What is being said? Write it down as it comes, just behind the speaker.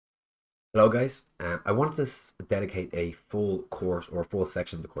Hello guys, I wanted to dedicate a full course or a full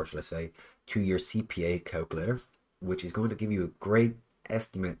section of the course, should I say, to your CPA calculator, which is going to give you a great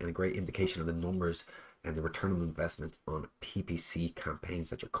estimate and a great indication of the numbers and the return on investment on PPC campaigns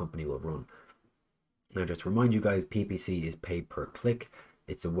that your company will run. Now, just to remind you guys, PPC is paid per click.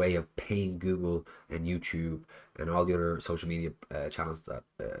 It's a way of paying Google and YouTube and all the other social media channels that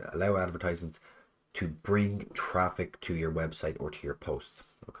allow advertisements to bring traffic to your website or to your post.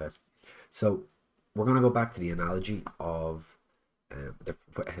 Okay. So we're going to go back to the analogy of the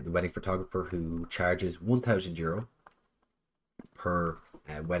wedding photographer who charges €1,000 per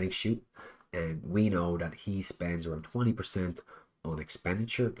wedding shoot, and we know that he spends around 20% on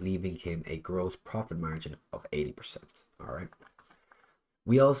expenditure, leaving him a gross profit margin of 80%. All right.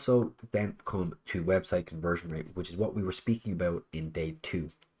 We also then come to website conversion rate, which is what we were speaking about in day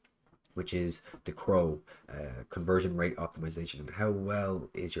two, which is the CRO, conversion rate optimization, and how well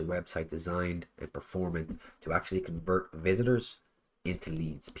is your website designed and performing to actually convert visitors into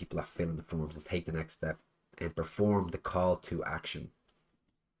leads, people that fill in the forms and take the next step and perform the call to action.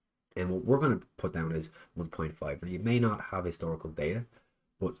 And what we're going to put down is 1.5. Now you may not have historical data,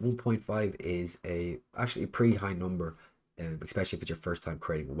 but 1.5 is actually a pretty high number, especially if it's your first time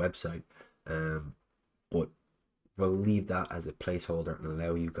creating a website. But we'll leave that as a placeholder and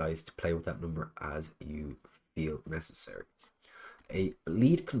allow you guys to play with that number as you feel necessary. A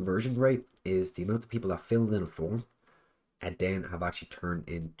lead conversion rate is the amount of people that filled in a form and then have actually turned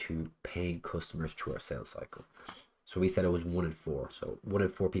into paying customers through our sales cycle. So we said it was 1 in 4. So 1 in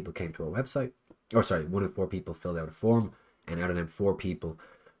 4 people came to our website, or sorry, 1 in 4 people filled out a form, and out of them 4 people,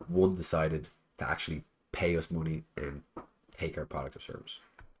 one decided to actually pay us money and take our product or service.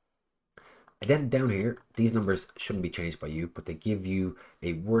 And then down here, these numbers shouldn't be changed by you, but they give you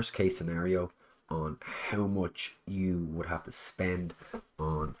a worst case scenario on how much you would have to spend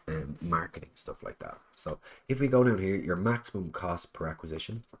on marketing, stuff like that. So if we go down here, your maximum cost per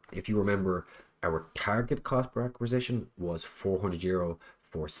acquisition, if you remember, our target cost per acquisition was €400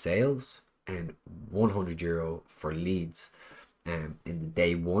 for sales and €100 for leads in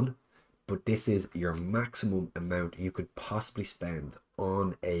day one. But this is your maximum amount you could possibly spend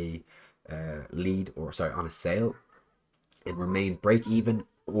on a lead, or sorry, on a sale, and remain break even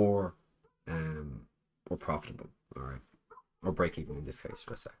or profitable. All right, or break even in this case,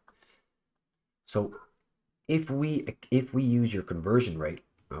 should I say. So if we use your conversion rate,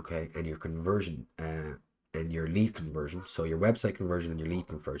 okay, and your conversion and your lead conversion, so your website conversion and your lead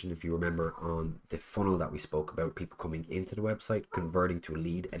conversion, if you remember on the funnel that we spoke about, people coming into the website, converting to a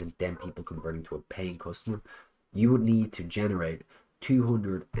lead, and then people converting to a paying customer, you would need to generate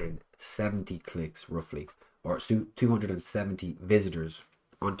 270 clicks roughly, or 270 visitors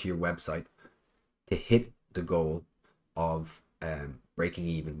onto your website to hit the goal of breaking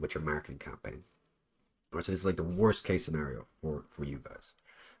even with your marketing campaign. All right, so this is like the worst case scenario for you guys.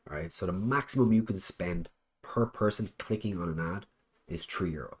 All right, so the maximum you can spend per person clicking on an ad is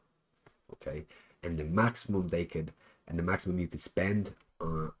 €3. Okay, and the maximum you could spend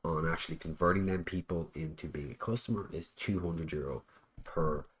on actually converting them people into being a customer is €200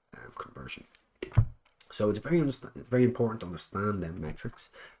 per conversion. So it's very important to understand them metrics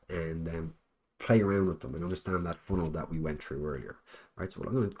and play around with them and understand that funnel that we went through earlier. All right, so what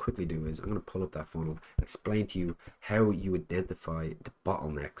I'm going to quickly do is I'm going to pull up that funnel and explain to you how you identify the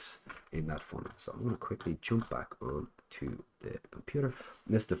bottlenecks in that funnel. So I'm going to quickly jump back on to the computer.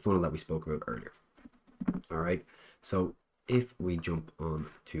 This is the funnel that we spoke about earlier. All right, so if we jump on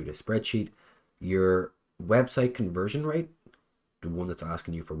to the spreadsheet, your website conversion rate, the one that's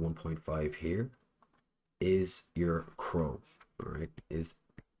asking you for 1.5 here, is your CRO. All right, is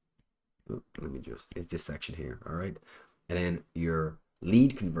this section here. All right, and then your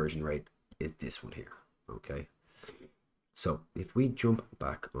lead conversion rate is this one here. Okay, so if we jump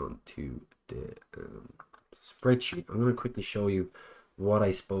back onto the spreadsheet, I'm going to quickly show you what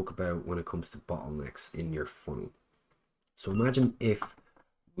I spoke about when it comes to bottlenecks in your funnel. So imagine if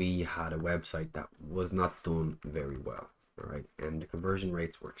we had a website that was not done very well, all right, and the conversion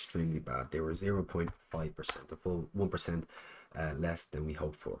rates were extremely bad. They were 0.5%, a full 1% less than we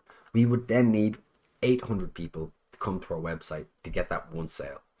hoped for. We would then need 800 people to come to our website to get that one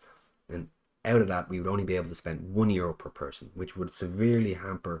sale, and out of that we would only be able to spend €1 per person, which would severely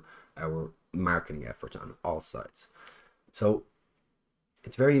hamper our marketing efforts on all sides. So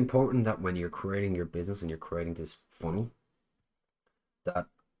it's very important that when you're creating your business and you're creating this funnel, that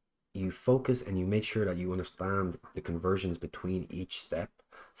you focus and you make sure that you understand the conversions between each step,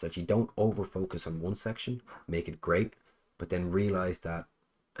 so that you don't over focus on one section, make it great, but then realize that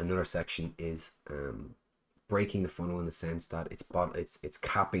another section is breaking the funnel in the sense that it's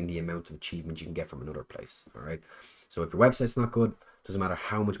capping the amount of achievement you can get from another place. All right. So if your website's not good, doesn't matter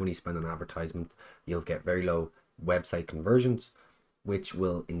how much money you spend on advertisement, you'll get very low website conversions, which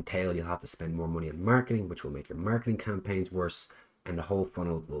will entail you'll have to spend more money on marketing, which will make your marketing campaigns worse, and the whole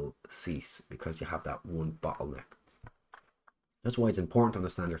funnel will cease because you have that one bottleneck. That's why it's important to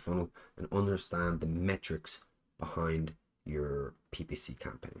understand your funnel and understand the metrics behind your PPC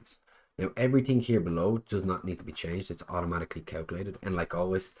campaigns. Now, everything here below does not need to be changed. It's automatically calculated. And like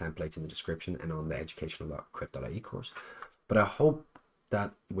always, the templates in the description and on the educational.cryt.ie course. But I hope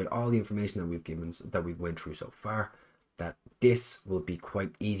that with all the information that we've given, that we've went through so far, that this will be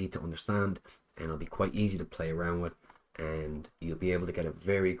quite easy to understand and it'll be quite easy to play around with, and you'll be able to get a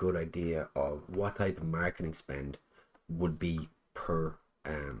very good idea of what type of marketing spend would be per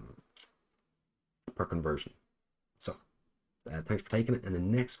conversion. So thanks for taking it. And the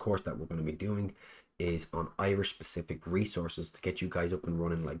next course that we're going to be doing is on Irish specific resources to get you guys up and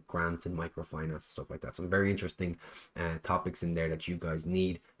running, like grants and microfinance and stuff like that. Some very interesting topics in there that you guys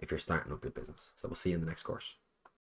need if you're starting up your business. So we'll see you in the next course.